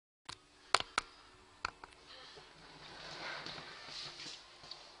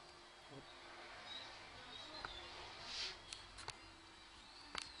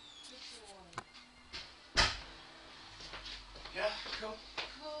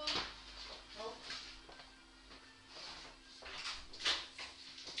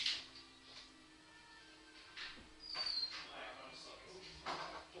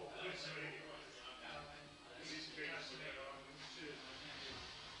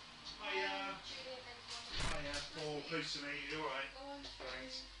Pleased to meet you, alright?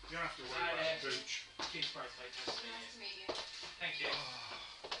 Thanks. You don't have to worry about the booch. Cheers, both. Nice to meet you. Thank you.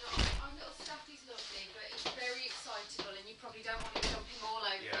 Our little Staffy's lovely, but he's very excitable, and you probably don't want him jumping all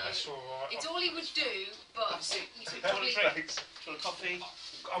over you. Yeah, that's alright. It's all he would do, but you could probably... Thanks. For a coffee?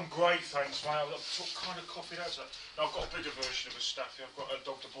 I'm great, thanks, mate. What kind of coffee that's? No, I've got a bigger version of a Staffy. I've got a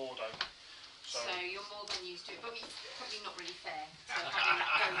Dr. Bordeaux. So you're more than used to it, but it's probably not really fair to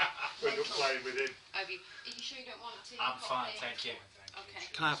having when you're playing with him. Are you sure you don't want tea? I'm coffee? fine, thank you. Okay.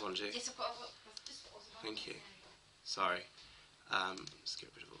 Can I have one, G? Yes, I've got just what was about. Thank you. Sorry. Let's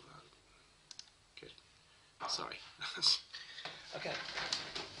get rid of all that. Good. Sorry. Okay.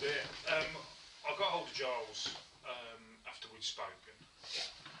 Yeah. I got hold of Giles after we'd spoken,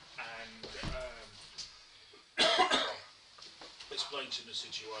 and explained to him the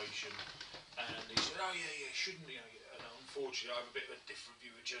situation, and he said, "Oh yeah, shouldn't you?" And unfortunately, I have a bit of a different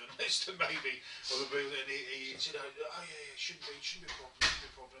view of journalists than maybe other people. And he said, "Oh yeah, shouldn't be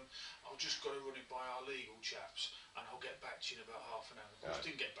a problem. I've just got to run it by our legal chaps, and I'll get back to you in about half an hour." Of course,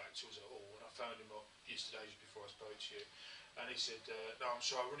 he didn't get back to us at all, and I found him up yesterday just before I spoke to you, and he said, "No, I'm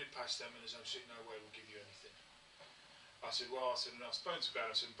sorry, I'll run it past them, and there's absolutely no way we'll give you anything." I said, well, and I spoke to Ben,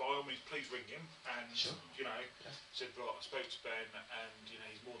 I said, by all means, please ring him, and, you know, said, but I spoke to Ben, and, you know,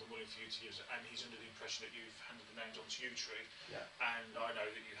 he's more than willing for you to use it, and he's under the impression that you've handed the names on to you, Tree, and I know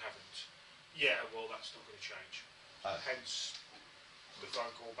that you haven't. Yeah, well, that's not going to change. Hence, the phone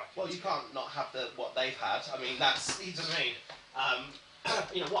call back. Well, you can't not have what they've had. I mean, that's, you know what I mean?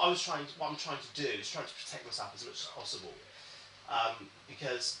 You know, what I'm trying to do is trying to protect myself as much as possible.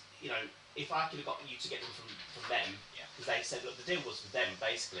 Because, you know, if I could have got you to get them from them, because they said, look, the deal was with them,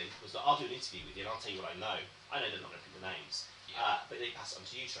 basically, was that I'll do an interview with you and I'll tell you what I know. I know they're not going to pick the names, but they pass it on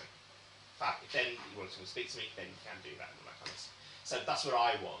to you, Trey. In fact, if then you want to speak to me, then you can do that and all that kind of stuff. So that's where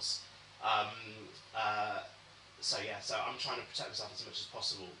I was. So I'm trying to protect myself as much as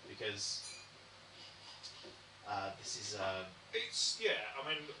possible, because this is... It's, yeah, I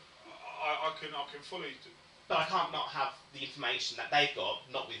mean, I can fully... But I can't not have the information that they've got,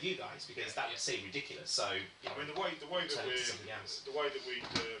 not with you guys, because that would seem ridiculous. So, you know, I mean, the way that we are working, the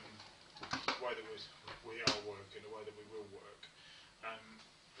way that we will work.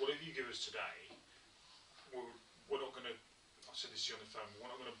 Whatever you give us today, we're not going to. I said this to you on the phone. We're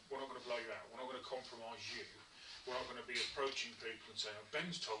not going to blow you out. We're not going to compromise you. We're not going to be approaching people and saying, oh,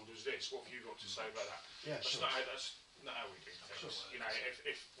 "Ben's told us this. What have you got to say about that?" Yeah, that's not how we do things. You know,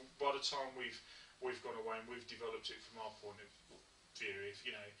 if by the time we've gone away and we've developed it from our point of view,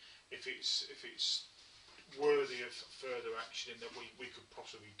 if it's worthy of further action in that we could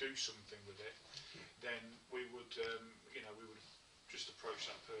possibly do something with it, then we would just approach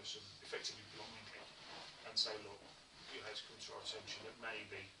that person effectively blindly and say, look, you know, it's come to our attention that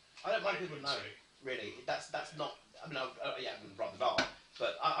maybe. I don't mind people knowing. Really, that's not. I mean, I'd rather not.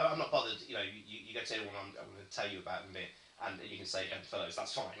 But I'm not bothered. You know, you go to anyone I'm going to tell you about in a minute. And you can say, fellows,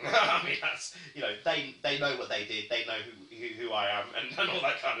 that's fine. I mean, that's, you know, they know what they did, they know who I am, and all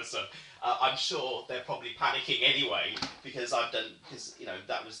that kind of stuff. I'm sure they're probably panicking anyway, because you know,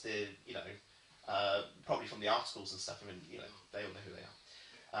 that was the, you know, probably from the articles and stuff. I mean, you know, they all know who they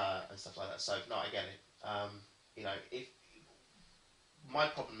are, and stuff like that. So, no, I get it. You know, if my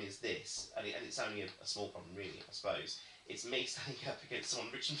problem is this, and it's only a small problem, really, I suppose. It's me standing up against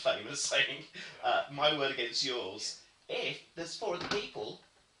someone rich and famous saying, my word against yours. If there's 4 other people,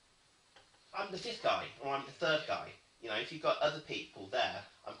 I'm the 5th guy, or I'm the 3rd guy. You know, if you've got other people there,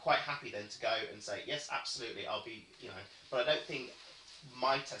 I'm quite happy then to go and say, yes, absolutely, I'll be, you know. But I don't think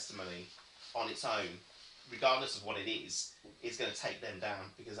my testimony on its own, regardless of what it is going to take them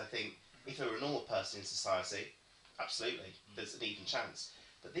down. Because I think if they were a normal person in society, absolutely, there's an even chance.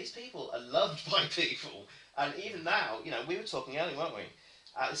 But these people are loved by people. And even now, you know, we were talking earlier, weren't we?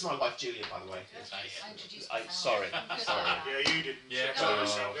 This is my wife Julia, by the way. Sorry. Yeah, you didn't. Yeah,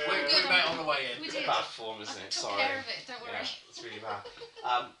 we met on the way in. We did. Bad form, isn't it? Took Sorry. care of it, don't worry. Yeah, it's really bad.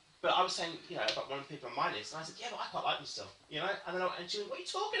 But I was saying, you know, about one of the people on my list, and I said, yeah, but I quite like them still, you know. And then she went, what are you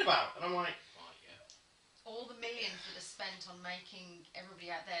talking about? And I'm like, all the millions that are spent on making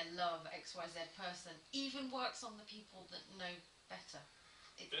everybody out there love XYZ person even works on the people that know better.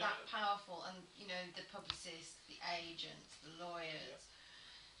 It's that powerful, and you know, the publicists, the agents, the lawyers.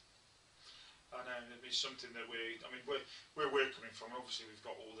 I know it's something that where we're coming from. Obviously, we've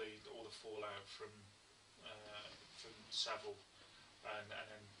got all the fallout from Savile, and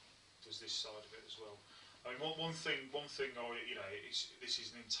then there's this side of it as well. I mean, one thing, you know, this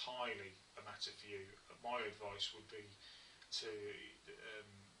isn't entirely a matter for you. My advice would be to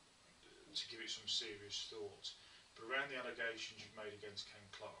give it some serious thought. But around the allegations you've made against Ken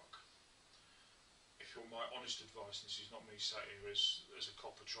Clark, if if you want my honest advice, and this is not me sat here as a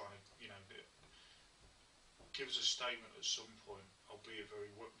copper trying to, give us a statement at some point, albeit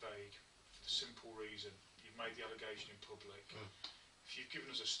very vague, for the simple reason you've made the allegation in public. If you've given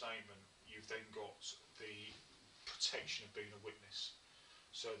us a statement, you've then got the protection of being a witness,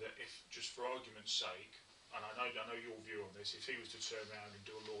 so that if, just for argument's sake, and I know your view on this, if he was to turn around and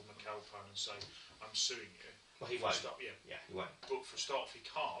do a Lord McAlpine and say, I'm suing you, well, he won't. Yeah, he won't. But for a start, if he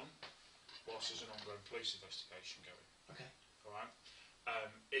can't, whilst there's an ongoing police investigation going. Okay. All right.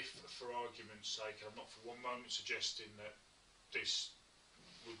 If, for argument's sake, I'm not for one moment suggesting that this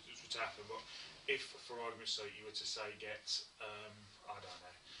would happen, but if, for argument's sake, you were to say get, I don't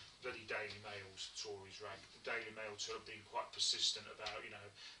know, bloody Daily Mail's Tories rag, the Daily Mail to have been quite persistent about,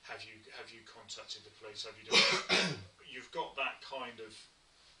 have you contacted the police? Have you done it? You've got that kind of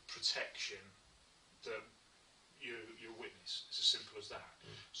protection that you're a witness. It's as simple as that.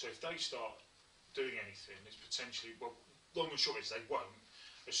 So if they start doing anything, it's potentially, well, long and short is they won't.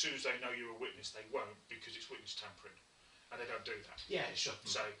 As soon as they know you're a witness, they won't, because it's witness tampering, and they don't do that. Yeah, sure.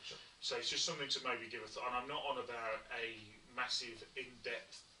 So it's just something to maybe give a thought. And I'm not on about a massive,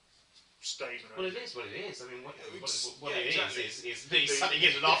 in-depth statement. Well, it is what it is. I mean, what it exactly. is me sitting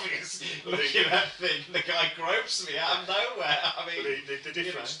in an office looking at the guy gropes me out of nowhere. I mean, the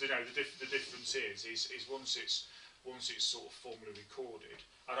difference, the difference is once it's sort of formally recorded.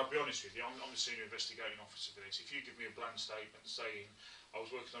 And I'll be honest with you, I'm the senior investigating officer for this. If you give me a blank statement saying I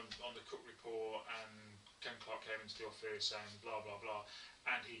was working on the Cook report and Ken Clark came into the office and blah blah blah,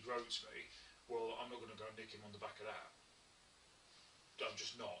 and he groped me, well, I'm not going to go and nick him on the back of that. I'm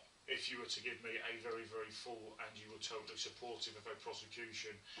just not. If you were to give me a very, very full and you were totally supportive of a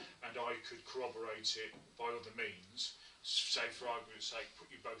prosecution and I could corroborate it by other means, say for argument's sake,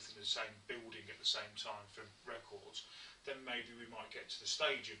 put you both in the same building at the same time for records, then maybe we might get to the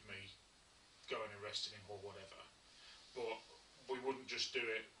stage of me going and arresting him or whatever. But we wouldn't just do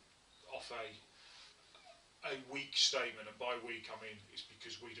it off a weak statement, and by weak I mean it's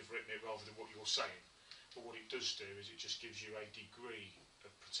because we'd have written it rather than what you're saying. But what it does do is it just gives you a degree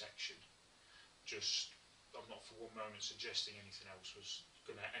of protection. I'm not for one moment suggesting anything else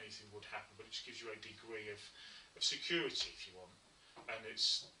anything would happen, but it just gives you a degree of security, if you want. And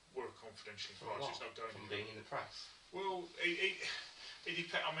we're a confidential inquiry, so it's not going from being in the press. Well, it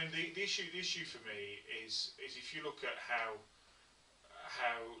depends. I mean, the issue for me is if you look at how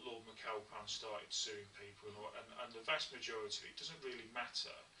Lord McAlpine started suing people, and the vast majority of it doesn't really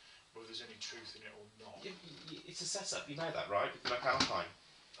matter whether there's any truth in it or not. It's a setup, you know that, right? With McAlpine.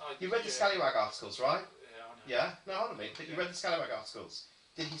 You read the Scallywag articles, right? Yeah, I know. Yeah? No, hold on a minute. But you read the Scallywag articles.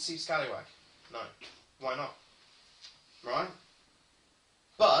 Did he sue Scallywag? No. Why not? Right?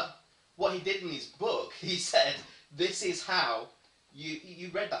 But what he did in his book, he said, this is how you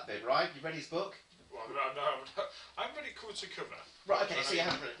read that bit, right? You read his book? Well, no, I haven't read it cover to cover. Right, okay, so you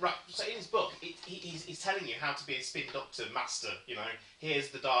haven't read it. Right, so in his book, he's telling you how to be a spin doctor master, Here's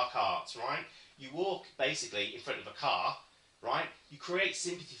the dark arts, right? You walk, basically, in front of a car, right? You create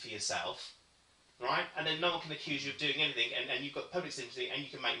sympathy for yourself, right? And then no one can accuse you of doing anything, and you've got public sympathy, and you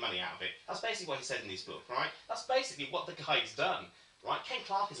can make money out of it. That's basically what he said in his book, right? That's basically what the guy's done, right? Ken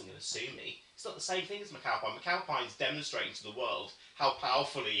Clark isn't going to sue me. It's not the same thing as McAlpine. McAlpine's demonstrating to the world how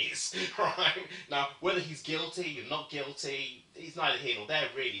powerful he is, right? Now, whether he's guilty or not guilty, he's neither here nor there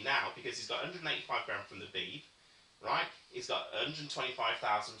really now, because he's got 185 grand from the Beeb, right? He's got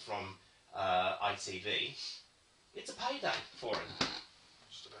 125,000 from ITV. It's a payday for him.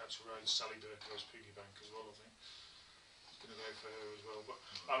 Just about to raise Sally Burko's piggy bank as well, I think. It's going to go for her as well. But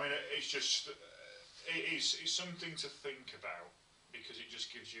I mean, it's just it's something to think about, because it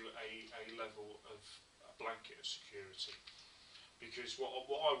just gives you a level of a blanket of security. Because what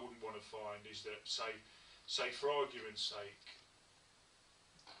I wouldn't want to find is that, say for argument's sake,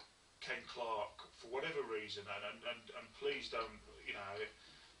 Ken Clark, for whatever reason, and please don't, I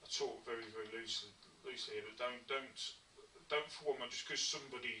talk very, very loosely here, but don't for one moment, just because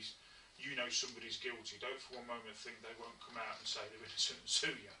somebody's guilty, don't for one moment think they won't come out and say they're innocent and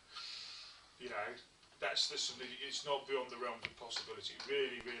sue you. That's something. It's not beyond the realm of possibility. It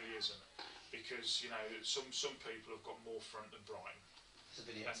really, really isn't, because some people have got more front than Brian. It's a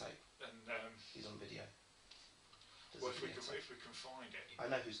videotape. And he's on video. Well, if we can find it. I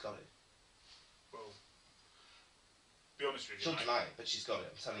know who's got it. Well, be honest with you. She'll deny it, but she's got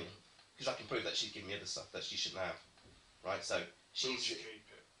it. I'm telling you, because I can prove that she's given me other stuff that she shouldn't have. Right. So she's. Where would she keep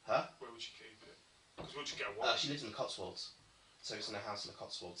it? Huh? Where would she keep it? Because would you get a what? She lives in the Cotswolds, so it's in a house in the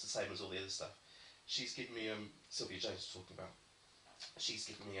Cotswolds, the same as all the other stuff. She's given me, Sylvia Jones was talking about, she's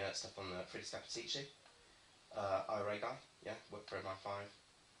given me stuff on Freddie Scappaticci, IRA guy, yeah, worked for MI5,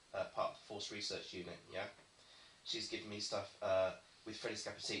 part of the Force Research Unit. Yeah, she's given me stuff with Freddie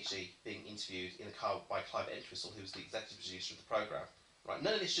Scappaticci being interviewed in a car by Clive Entwistle, who was the executive producer of the programme. Right,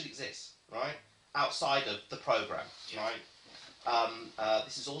 none of this should exist. Right, outside of the programme. Yeah. Right,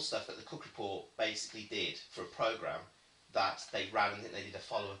 this is all stuff that the Cook Report basically did for a programme that they ran, and they did a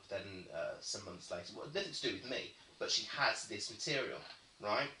follow-up then some months later. Well, nothing to do with me, but she has this material,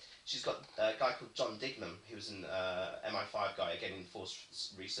 right? She's got a guy called John Dignam, who was an MI5 guy, again in the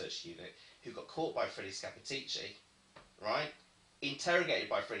Force Research Unit, who got caught by Freddie Scappaticci, right? Interrogated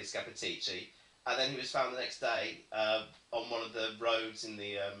by Freddie Scappaticci, and then he was found the next day on one of the roads in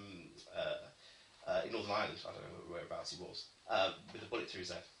the in Northern Ireland, I don't know whereabouts he was, with a bullet through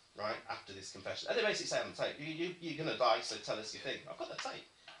his head. Right, after this confession. And they basically say on the tape, you're going to die, so tell us your thing. I've got that tape.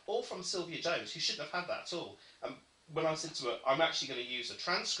 All from Sylvia Jones, who shouldn't have had that at all. And when I said to her, I'm actually going to use a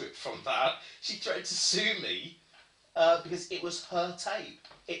transcript from that, she threatened to sue me because it was her tape.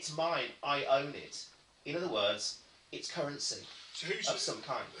 It's mine. I own it. In other words, it's currency So of some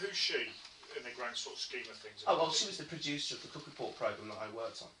kind. Who's she in the grand sort of scheme of things? Oh, well, she was the producer of the Cook Report programme that I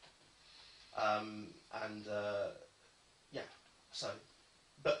worked on. Yeah, so...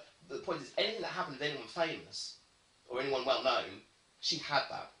 But the point is, anything that happened with anyone famous or anyone well known, she had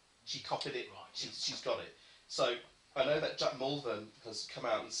that. She copied it. Right, She's got it. So I know that Jack Mulvern has come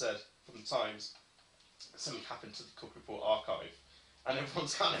out and said from the Times something happened to the Cook Report archive, and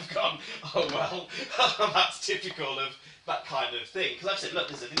everyone's kind of gone, oh well, that's typical of that kind of thing. Because I've said, look,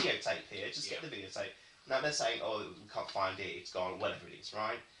 there's a videotape here. Just get the videotape. Now they're saying, oh, we can't find it. It's gone. Whatever it is,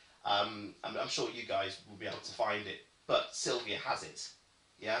 right? I'm sure you guys will be able to find it, but Sylvia has it.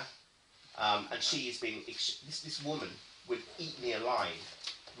 Yeah, and she has been. This woman would eat me alive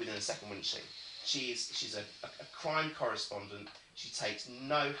within a second, wouldn't she? She's a crime correspondent. She takes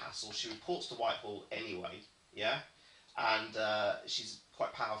no hassle. She reports to Whitehall anyway. Yeah, and she's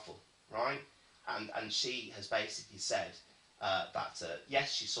quite powerful, right? And she has basically said that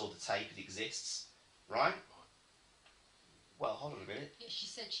yes, she saw the tape. It exists, right? Well, hold on a minute. Yeah, she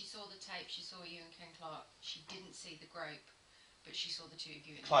said she saw the tape. She saw you and Ken Clark. She didn't see the grope. But she saw the two of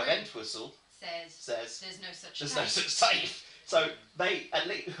you in the Clive room. Entwistle says there's no such there's tape. no such tape. So they at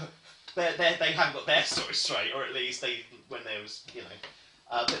least they haven't got their story straight, or at least they when there was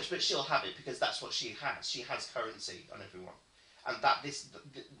but she'll have it because that's what she has. She has currency on everyone, and that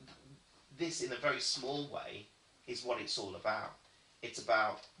this in a very small way is what it's all about. It's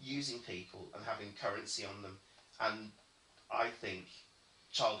about using people and having currency on them, and I think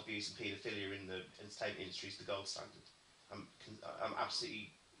child abuse and paedophilia in the entertainment industry is the gold standard. I'm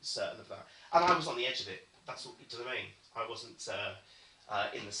absolutely certain of that. And I was on the edge of it. That's what, do you know what I mean? I wasn't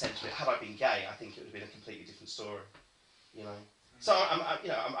in the centre of it. Had I been gay, I think it would have been a completely different story. You know. So I'm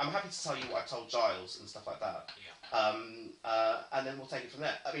happy to tell you what I told Giles and stuff like that. Yeah. And then we'll take it from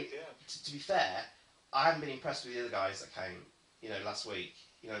there. I mean, to be fair, I haven't been impressed with the other guys that came, last week.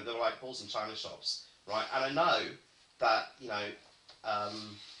 They were like balls in china shops, right? And I know that,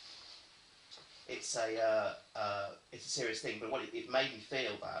 it's a serious thing, but what it made me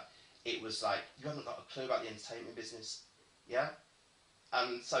feel that it was like, you haven't got a clue about the entertainment business, yeah?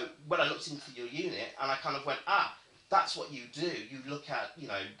 And so when I looked into your unit, and I kind of went, that's what you do. You look at,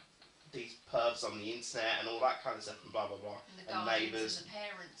 these pervs on the internet and all that kind of stuff, and blah, blah, blah, and neighbours,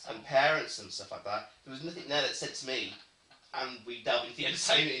 and parents and stuff like that. There was nothing there that said to me, and we delve into the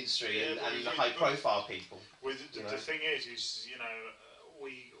entertainment industry and the high-profile people. The thing is,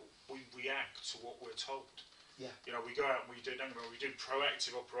 we react to what we're told. Yeah. We go out and we do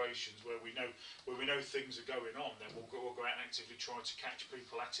proactive operations where we know things are going on. Then we'll go out and actively try to catch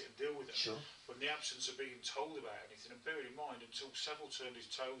people at it and deal with it. Sure. But in the absence of being told about anything, and bear in mind, until Seville turned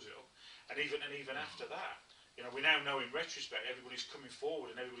his toes up, and even after that, we now know in retrospect everybody's coming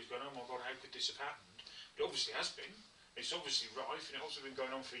forward and everybody's going, oh my God, how could this have happened? It obviously has been. It's obviously rife, and it's also been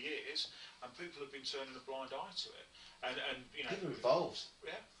going on for years, and people have been turning a blind eye to it. And people are involved.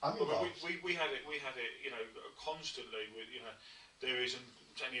 Yeah, I'm involved. We have it, constantly. With there isn't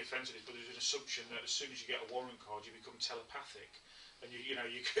any offence to this, but there's an assumption that as soon as you get a warrant card, you become telepathic, and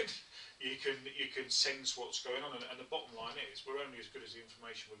you can sense what's going on. And the bottom line is, we're only as good as the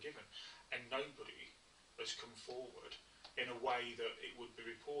information we're given, and nobody has come forward in a way that it would be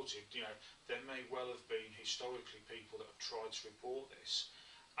reported. There may well have been historically people that have tried to report this,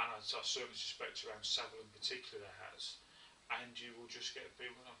 and I certainly suspect around Savile in particular there has, and you will just get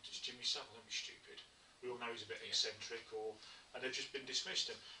people, it's Jimmy Savile, don't be stupid. We all know he's a bit eccentric, and they've just been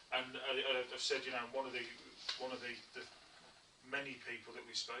dismissed. And I've said, one of the many people that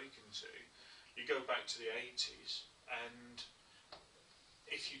we've spoken to, you go back to the 80s, and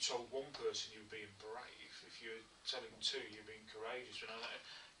if you told one person you were being brave, if you were telling two you're being courageous,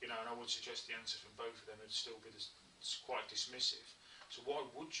 You know, and I would suggest the answer from both of them would still be quite dismissive. So why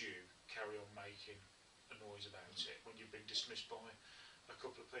would you carry on making a noise about it when you've been dismissed by a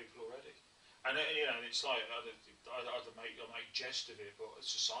couple of people already? And you know, it's like I make jest of it, but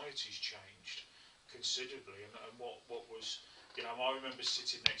society's changed considerably. And what was, you know, I remember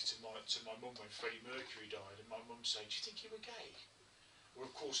sitting next to my mum when Freddie Mercury died, and my mum saying, "Do you think you were gay?" Well,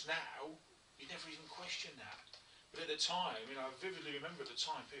 of course now you never even question that. But at the time, you know, I vividly remember at the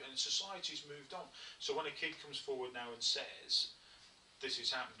time, and society's moved on. So when a kid comes forward now and says, "This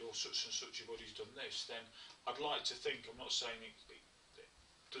has happened," or such and such a body's done this, then I'd like to think, I'm not saying it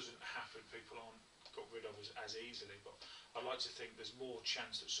doesn't happen, people aren't got rid of as easily, but I'd like to think there's more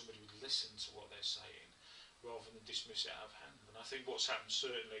chance that somebody would listen to what they're saying rather than dismiss it out of hand. And I think what's happened,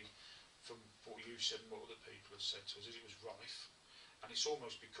 certainly from what you said and what other people have said to us, is it was rife. And it's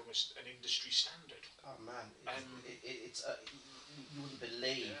almost become an industry standard. Oh man, it's you wouldn't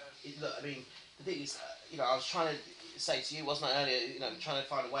believe. Yeah. Look, I mean, the thing is, you know, I was trying to say to you, wasn't I earlier? You know, trying to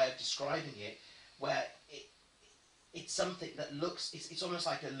find a way of describing it where it's something that looks. It's almost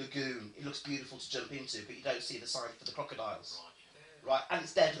like a lagoon. It looks beautiful to jump into, but you don't see the sign for the crocodiles. Right. Right, and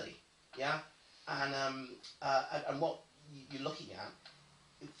it's deadly. Yeah, and what you're looking at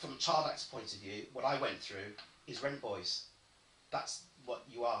from a child actor's point of view, what I went through is rent boys. That's what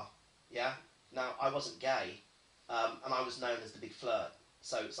you are, yeah? Now, I wasn't gay, and I was known as the big flirt.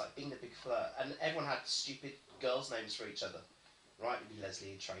 So it's like being the big flirt. And everyone had stupid girls' names for each other, right? It'd be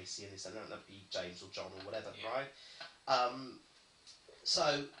Leslie and Tracy and this, and that'd be James or John or whatever, right?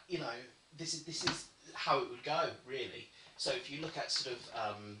 So, you know, this is how it would go, really. So if you look at sort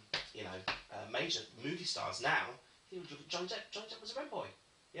of, you know, major movie stars now, John Depp was a rent boy,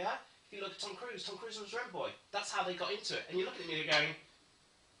 yeah? If you look at Tom Cruise was a rent boy. That's how they got into it. And you're looking at me and you're going,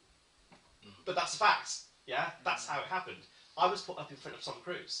 but that's a fact, yeah? That's how it happened. I was put up in front of Tom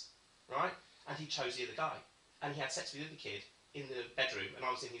Cruise, right? And he chose the other guy. And he had sex with the other kid in the bedroom, and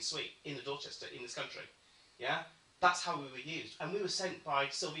I was in his suite, in the Dorchester, in this country, yeah? That's how we were used. And we were sent by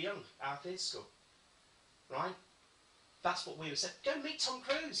Sylvia Young, our theatre school, right? That's what we were sent. Go meet Tom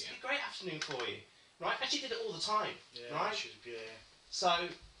Cruise. It'd be a great afternoon for you, right? And she did it all the time, right? So,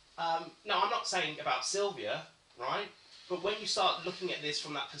 no, I'm not saying about Sylvia, right? But when you start looking at this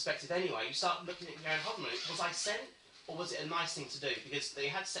from that perspective anyway, you start looking at it and going, hold on a minute, was I sent? Or was it a nice thing to do? Because they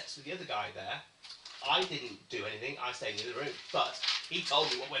had sex with the other guy there. I didn't do anything. I stayed in the room. But he told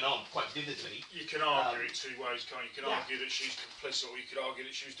me what went on quite vividly. You can argue it two ways, can't you? You can argue that she's complicit, or you could argue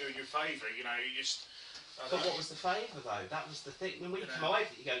that she was doing you a favour. You know, you just... But what was the favour, though? That was the thing. When you come away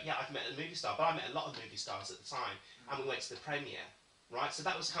from it, you go, yeah, I've met a movie star. But I met a lot of movie stars at the time. And we went to the premiere. Right, so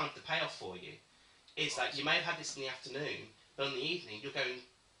that was kind of the payoff for you. Is that you may have had this in the afternoon, but in the evening you're going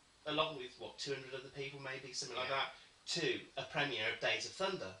along with 200 other people, maybe something like that, to a premiere of Days of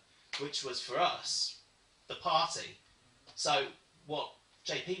Thunder, which was for us the party. So what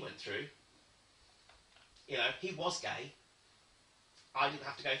JP went through, you know, he was gay. I didn't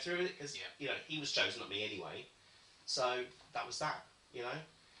have to go through it because you know he was chosen, not me anyway. So that was that, you know,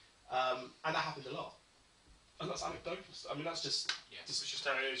 and that happened a lot. And that's anecdotal. I mean, that's just it's just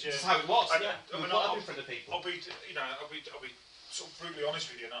how it is. Yeah, just how it was. I mean, I'll in front of people. I'll be sort of brutally honest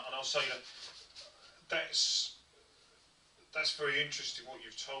with you, and I'll say that that's very interesting what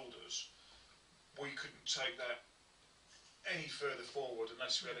you've told us. We couldn't take that any further forward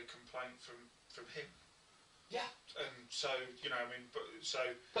unless we had a complaint from him. Yeah. And so, you know, I mean,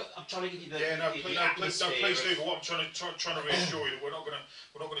 but I'm trying to give you the please do. But what I'm trying to reassure you that we're not going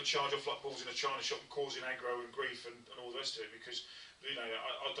to charge off like balls in a china shop and causing aggro and grief and all the rest of it, because you know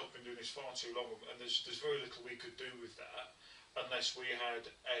I've been doing this far too long, and there's very little we could do with that unless we had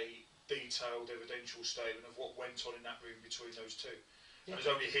a detailed evidential statement of what went on in that room between those two. And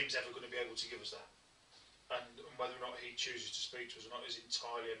there's only him's ever going to be able to give us that, and whether or not he chooses to speak to us or not is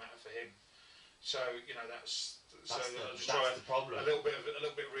entirely a matter for him. So you know that's the problem. A little bit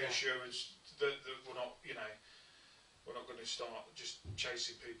of reassurance that we're not, you know, we're not going to start just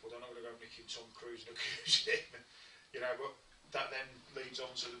chasing people. They're not going to go nicking Tom Cruise and accusing him, you know. But that then leads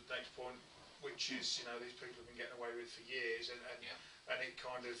on to the next point, which is, you know, these people have been getting away with it for years, and it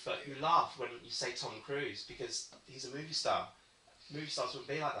kind of. But you laugh when you say Tom Cruise because he's a movie star. Movie stars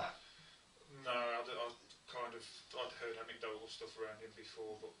wouldn't be like that. No, I'd heard anecdotal stuff around him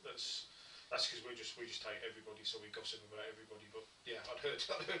before, but that's because we just take everybody, so we gossip about everybody. But yeah, I'd heard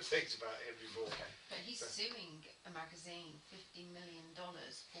things about him before. Okay. But he's suing a magazine $50 million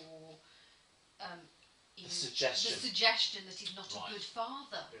for the suggestion that he's not a good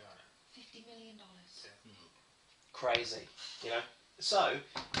father. Yeah. $50 million. Crazy, you know. So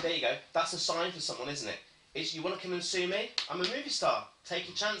there you go. That's a sign for someone, isn't it? It's you want to come and sue me? I'm a movie star. Take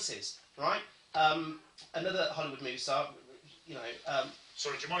your chances, right? Another Hollywood movie star, you know.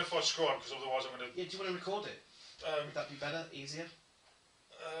 Sorry, do you mind if I scroll on? Because otherwise I'm going to... Yeah, do you want to record it? Would that be better, easier?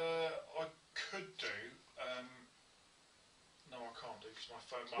 I could do. No, I can't do because my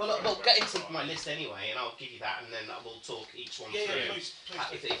phone... Well, get into my list anyway, and I'll give you that, and then we'll talk each one through. Yeah, please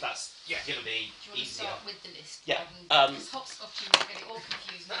if that's going to be Do you want to easier. start with the list? Yeah. Because hopscotching will get it all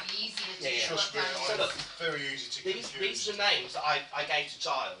confused. Maybe easier to Trust me, So look, very easy to confuse. These are the names that I gave to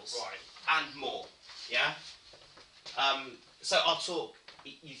Giles, Right. and more. Yeah. So I'll talk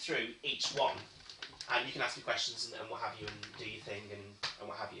you through each one, and you can ask me questions and what have you, and do your thing and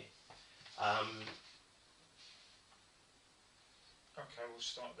what have you. Okay, we'll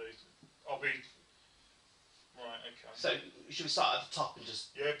start the... I'll be... Right, okay. So should we start at the top and just...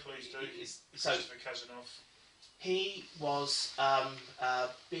 Yeah, please do. So Christopher Casanov. he was a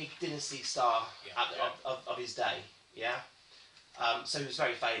big dynasty star of his day, yeah? So he was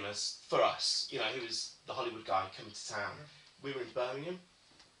very famous for us, you know, he was the Hollywood guy coming to town. Mm-hmm. We were in Birmingham.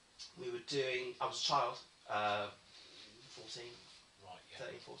 We were doing... I was a child, 14, Right,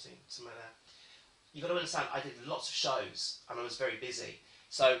 13, 14, somewhere there. You've got to understand, I did lots of shows and I was very busy.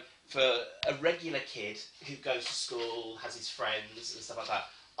 So for a regular kid who goes to school, has his friends and stuff like that,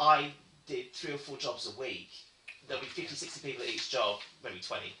 I did 3 or 4 jobs a week. There'll be 50, 60 people at each job, maybe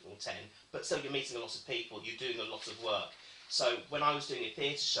 20 or 10, but still you're meeting a lot of people, you're doing a lot of work. So when I was doing a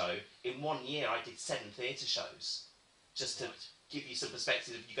theatre show, in 1 year I did 7 theatre shows, just to give you some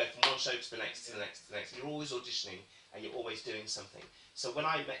perspective. You go from one show to the next, to the next, to the next. You're always auditioning and you're always doing something. So when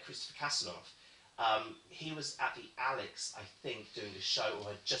I met Christopher Casanov, he was at the Alex, I think, doing a show, or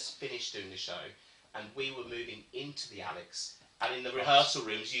had just finished doing the show, and we were moving into the Alex. And in the rehearsal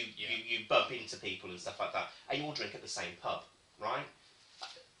rooms, you bump into people and stuff like that, and you all drink at the same pub, right?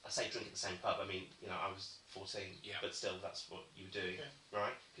 I say drink at the same pub. I mean, you know, I was 14, but still, that's what you were doing,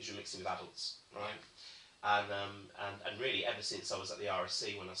 right? Because you're mixing with adults, right? And really, ever since I was at the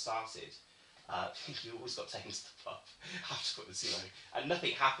RSC when I started, you always got taken to the pub afterwards, you know, and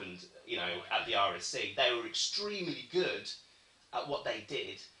nothing happened, you know, at the RSC. They were extremely good at what they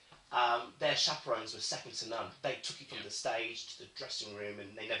did. Their chaperones were second to none. They took you from the stage to the dressing room, and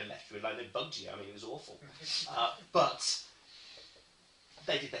they never left you alone. They bugged you. I mean, it was awful. But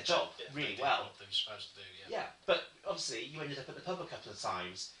they did their job really well. What they were supposed to do, Yeah, but obviously you ended up at the pub a couple of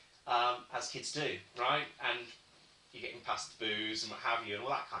times, as kids do, right? And you're getting past the booze and what have you, and all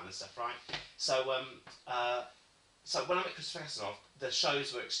that kind of stuff, right? So, so when I met Christopher Casanov, the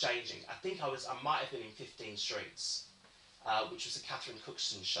shows were exchanging. I think I might have been in 15 Streets, which was a Catherine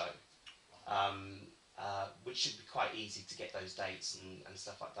Cookson show, which should be quite easy to get those dates and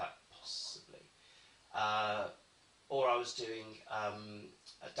stuff like that, possibly. Or I was doing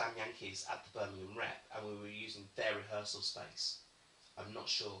Damn Yankees at the Birmingham Rep, and we were using their rehearsal space. I'm not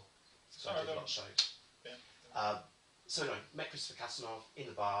sure. So I did a lot of shows. Yeah. So anyway, met Christopher Casanov in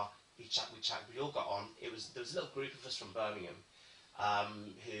the bar. We all got on. There was a little group of us from Birmingham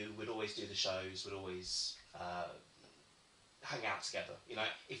who would always do the shows, would always hang out together. You know,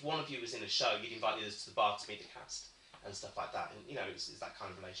 if one of you was in a show, you'd invite the others to the bar to meet the cast and stuff like that. And you know, it's that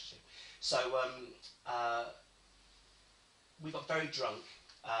kind of relationship. So we got very drunk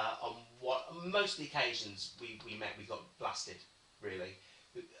on most of the occasions we met. We got blasted, really.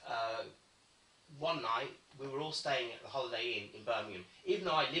 One night, we were all staying at the Holiday Inn in Birmingham. Even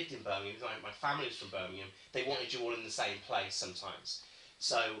though I lived in Birmingham, even though my family was from Birmingham, they wanted you all in the same place sometimes.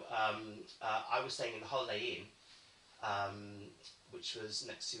 So I was staying in the Holiday Inn, which was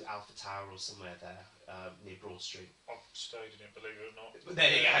next to Alpha Tower or somewhere there, near Broad Street. I've stayed in it, believe it or not. But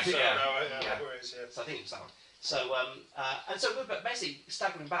there you go. So, yeah. Where is it? So I think it was that one. So and so we were basically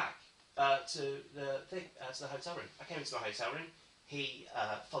staggering back to the hotel room. I came into my hotel room. He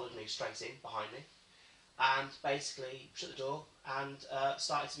followed me straight in behind me, and basically shut the door and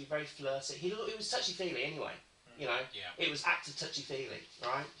started to be very flirty. He was touchy-feely anyway, you know. Yeah. It was active touchy-feely,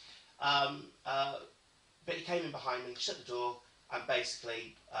 right? But he came in behind me, shut the door, and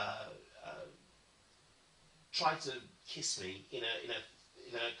basically tried to kiss me in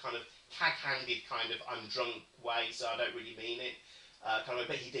a kind of cag-handed kind of I'm drunk way, so I don't really mean it. Kind of,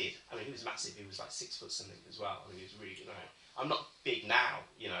 but he did. I mean, he was massive. He was like 6 foot something as well. I mean, he was really, you know. I'm not big now,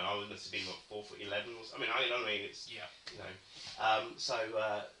 you know. I must have been what, 4'11" or something. I mean, it's you know. So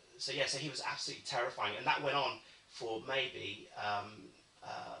he was absolutely terrifying, and that went on for maybe half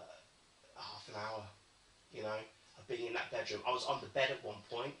an hour. You know, of being in that bedroom. I was on the bed at one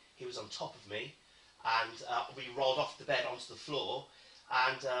point. He was on top of me, and we rolled off the bed onto the floor,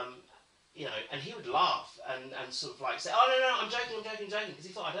 and. You know, and he would laugh and sort of like say, "Oh no, I'm joking," because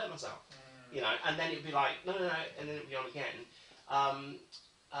he thought I'd hurt myself. you know, and then it'd be like, no, and then it'd be on again.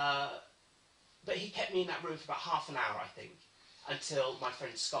 But he kept me in that room for about half an hour, I think, until my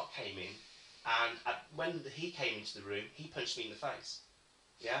friend Scott came in, and when he came into the room, he punched me in the face.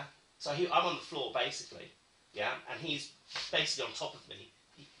 Yeah, so I'm on the floor basically. Yeah, and he's basically on top of me,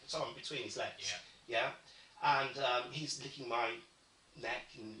 so I'm between his legs. Yeah, and he's licking my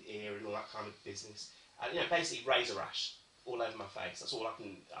neck and ear and all that kind of business. And, you know, basically razor rash all over my face. That's all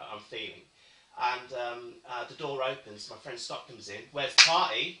I'm feeling. And the door opens. My friend Scott comes in. Where's the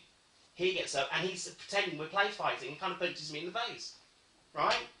party? He gets up and he's pretending we're play fighting and kind of punches me in the face,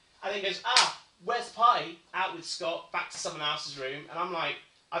 right? And then he goes, where's the party? Out with Scott, back to someone else's room. And I'm like,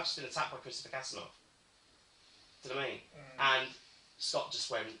 I've just been attacked by Christopher Casanov. Do you know what I mean? And Scott just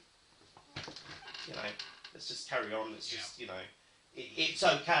went, you know, let's just carry on. Let's just, you know, it's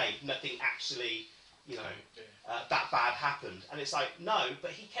okay. Nothing actually, you know, that bad happened. And it's like, no,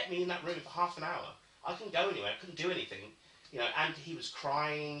 but he kept me in that room for half an hour. I couldn't go anywhere. I couldn't do anything. You know, and he was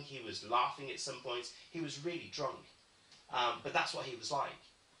crying. He was laughing at some points. He was really drunk. But that's what he was like.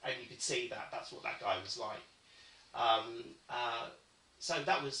 And you could see that. That's what that guy was like. So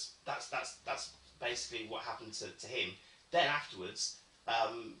that's basically what happened to him. Then afterwards,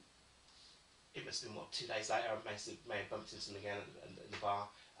 it must have been, 2 days later, I may have bumped into him again at the bar,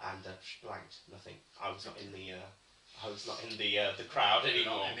 and blanked, nothing. I was not in the crowd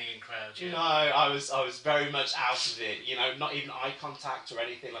anymore. Not in the crowd, yeah. No, I was very much out of it. You know, not even eye contact or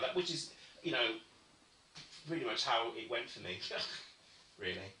anything like that, which is, you know, pretty much how it went for me,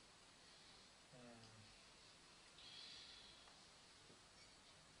 really.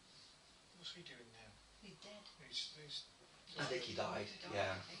 What's he doing now? He's dead. I think he died.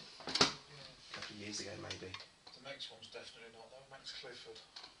 Yeah. A couple of years ago, maybe. The next one's definitely not though. Max Clifford.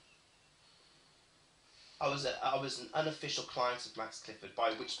 I was an unofficial client of Max Clifford.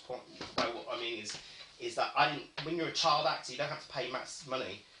 By what I mean is that when you're a child actor, you don't have to pay Max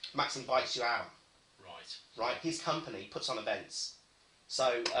money. Max invites you out. Right. His company puts on events.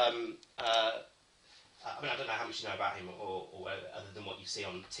 So I mean, I don't know how much you know about him or other than what you see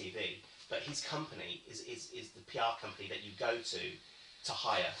on TV. But his company is the PR company that you go to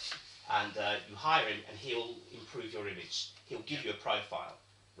hire. And you hire him and he'll improve your image. He'll give you a profile,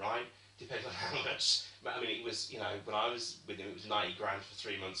 right? Depends on how much. I mean, it was, you know, when I was with him, it was 90 grand for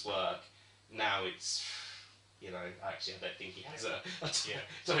 3 months' work. Now it's, you know, actually, I don't think he has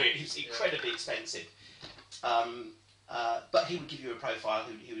so it's incredibly expensive. But he would give you a profile.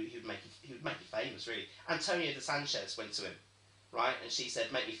 He would make you famous, really. Antonia de Sanchez went to him, right, and she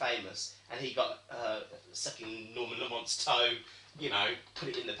said, "Make me famous," and he got sucking Norman Lamont's toe. You know, put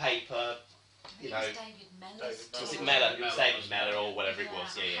it in the paper. You know, David Mellor's was it Mellor? It was David Mellor or whatever it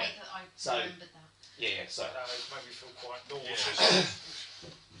was. Yeah. I hate that I So remembered that. yeah. So It made me feel quite nauseous.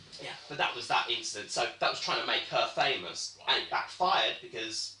 yeah, but that was that incident. So that was trying to make her famous, and it backfired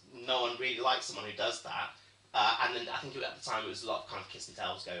because no one really likes someone who does that. And then I think at the time it was a lot of kind of kiss and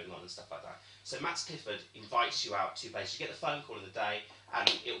tells going on and stuff like that. So Max Clifford invites you out to basically get the phone call of the day, and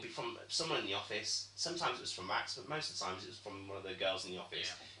it will be from someone in the office. Sometimes it was from Max, but most of the times it was from one of the girls in the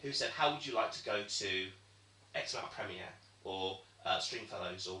office who said, "How would you like to go to X amount premiere or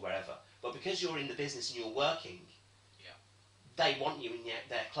Stringfellows or wherever?" But because you're in the business and you're working, they want you in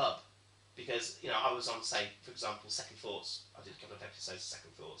their club. Because, you know, I was on, say, for example, Second Thoughts. I did a couple of episodes of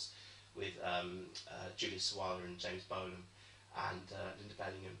Second Thoughts with Julia Sawalha and James Bolam and Linda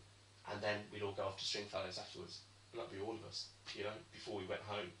Bellingham, and then we'd all go off to Stringfellows afterwards. And that'd be all of us, you know, before we went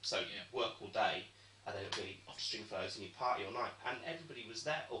home. So you'd work all day, and then it'd be off to Stringfellows and you'd party all night. And everybody was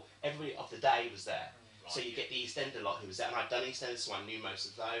there, or everybody of the day was there. So you get the East End lot who was there, and I'd done East End, so I knew most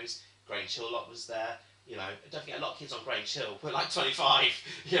of those. Grange Hill lot was there. You know, don't forget, a lot of kids on Grange Hill were like 25.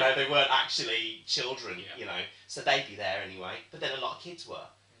 You know, they weren't actually children, you know, so they'd be there anyway. But then a lot of kids were.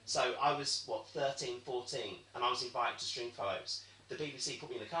 So I was, 13, 14, and I was invited to Stringfellows. The BBC put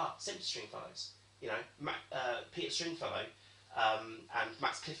me in the car, sent me to Stringfellows. You know, Peter Stringfellow and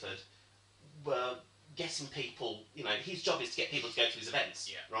Max Clifford were getting people, you know, his job is to get people to go to his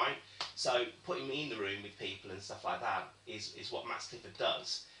events, right? So putting me in the room with people and stuff like that is what Max Clifford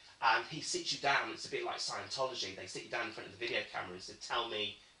does. And he sits you down, it's a bit like Scientology, they sit you down in front of the video camera and say, "Tell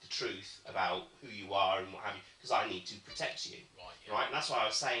me the truth about who you are and what have you, because I need to protect you." Right? And that's why I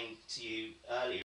was saying to you earlier,